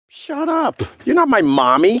Shut up. You're not my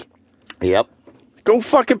mommy. Yep. Go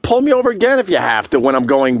fucking pull me over again if you have to when I'm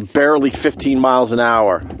going barely 15 miles an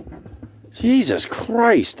hour. Jesus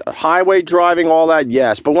Christ. Highway driving, all that,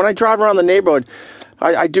 yes. But when I drive around the neighborhood,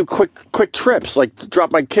 I do quick trips, like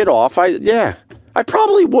drop my kid off. I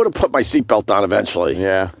probably would have put my seatbelt on eventually.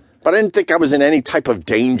 Yeah. But I didn't think I was in any type of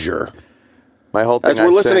danger. My whole thing. As we're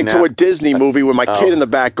listening to a Disney movie with my kid in the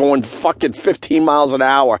back going fucking 15 miles an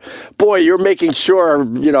hour. Boy, you're making sure,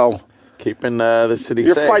 keeping the city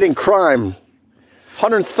safe. You're fighting crime.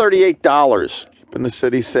 $138. Keeping the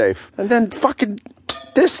city safe. And then fucking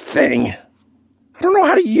this thing. I don't know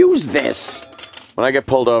how to use this. When I get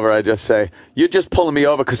pulled over, I just say, "You're just pulling me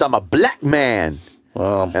over because I'm a black man."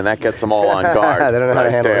 Well, and that gets them all on guard. They don't know how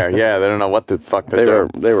to handle it. Yeah, they don't know what the fuck they're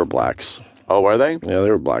doing. They were blacks. Oh, were they? Yeah, they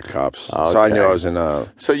were black cops. Okay. So I knew I was in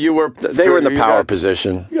So you were... They were in the power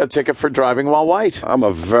position. You got a ticket for driving while white. I'm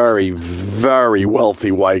a very, very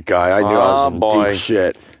wealthy white guy. I knew I was in deep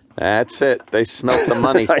shit. That's it. They smelt the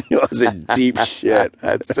money. I knew I was in deep shit.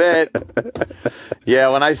 That's it. Yeah,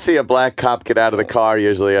 when I see a black cop get out of the car,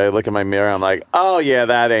 usually I look in my mirror, I'm like, oh, yeah,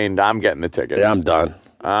 I'm getting the ticket. Yeah, I'm done.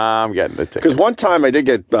 I'm getting the ticket. Because one time I did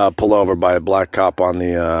get pulled over by a black cop on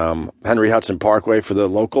the Henry Hudson Parkway for the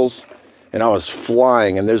locals, and I was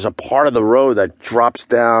flying, and there's a part of the road that drops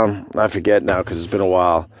down. I forget now because it's been a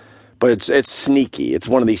while. But it's sneaky. It's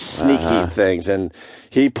one of these sneaky things. And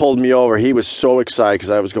he pulled me over. He was so excited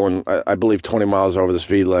because I was going, I believe, 20 miles over the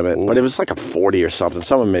speed limit. Ooh. But it was like a 40 or something.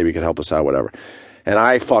 Someone maybe could help us out, whatever. And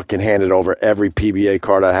I fucking handed over every PBA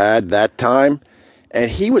card I had that time. And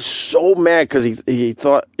he was so mad because he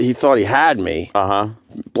thought he had me.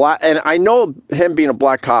 Black, and I know him being a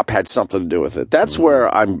black cop had something to do with it. That's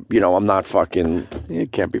where I'm not fucking. You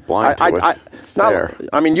can't be blind to it.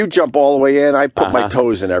 I mean, you jump all the way in. I put my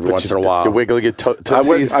toes in every once in a while. You wiggle your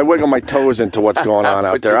toesies. I wiggle my toes into what's going on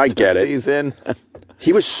out there. I get it. In.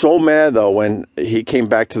 He was so mad, though, when he came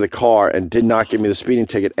back to the car and did not give me the speeding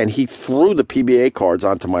ticket, and he threw the PBA cards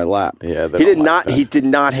onto my lap. Yeah, he did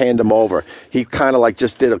not hand them over. He kind of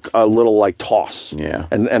just did a little toss. Yeah.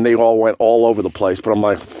 And they all went all over the place. But I'm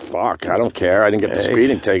like, fuck, I don't care. I didn't get the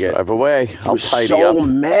speeding ticket. Drive away. I'll tidy up. up. So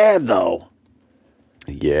mad, though.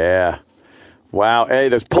 Yeah. Wow. Hey,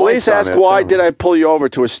 there's police ask why did I pull you over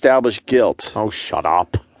to establish guilt? Oh, shut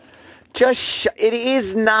up. It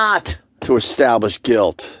is not. To establish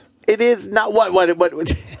guilt. It is not. What? I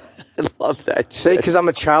love that shit. Say because I'm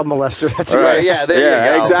a child molester. That's right. Yeah, there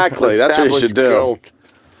you go. Exactly. That's what you should do. Guilt.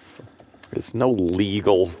 There's no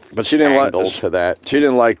legal but she didn't angle to that. She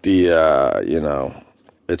didn't like the,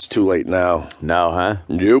 it's too late now. No, huh?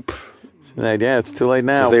 Nope. Yeah, it's too late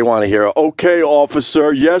now. Because they want to hear, okay,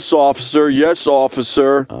 officer, yes, officer, yes,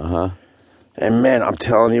 officer. And man, I'm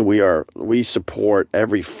telling you, we support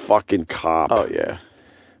every fucking cop. Oh, yeah.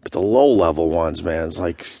 But the low-level ones, man, it's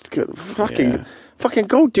like, fucking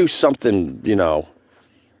go do something,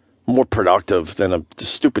 more productive than a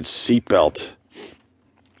stupid seatbelt.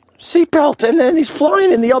 Seatbelt, and then he's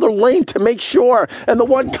flying in the other lane to make sure. And the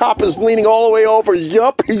one cop is leaning all the way over.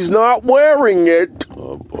 Yup, he's not wearing it.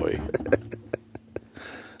 Oh, boy.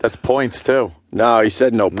 That's points, too. No, he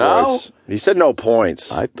said no points. He said no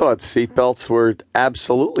points. I thought seatbelts were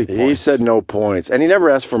absolutely points. He said no points. And he never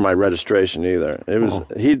asked for my registration either. It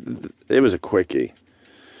was a quickie.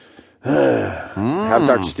 Have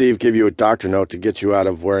Dr. Steve give you a doctor note to get you out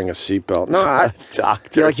of wearing a seatbelt. No,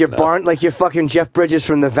 doctor. Like your fucking Jeff Bridges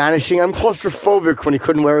from The Vanishing. I'm claustrophobic when he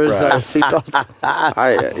couldn't wear his seatbelt.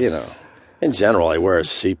 In general, I wear a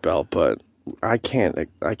seatbelt, but I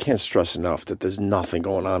can't stress enough that there's nothing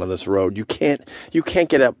going on this road. You can't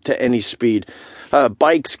get up to any speed.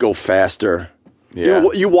 Bikes go faster. Yeah.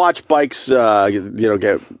 You watch bikes,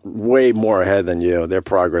 get way more ahead than you. Their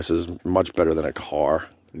progress is much better than a car.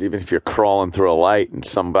 Even if you're crawling through a light and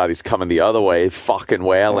somebody's coming the other way, fucking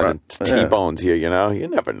wailing and T-bones you, you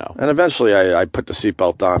never know. And eventually I put the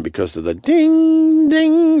seatbelt on because of the ding,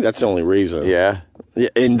 ding. That's the only reason. Yeah.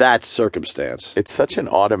 In that circumstance. It's such an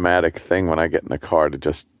automatic thing when I get in the car to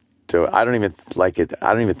just do it. I don't even like it.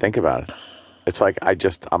 I don't even think about it. It's like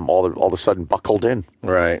I'm all of a sudden buckled in.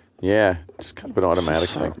 Right. Yeah. Just kind of an automatic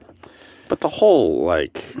thing. But the whole, I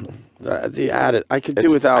could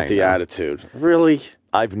do without the attitude. Really?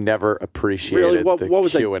 I've never appreciated the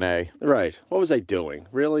Q&A. Right. What was I doing?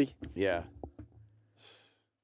 Really? Yeah.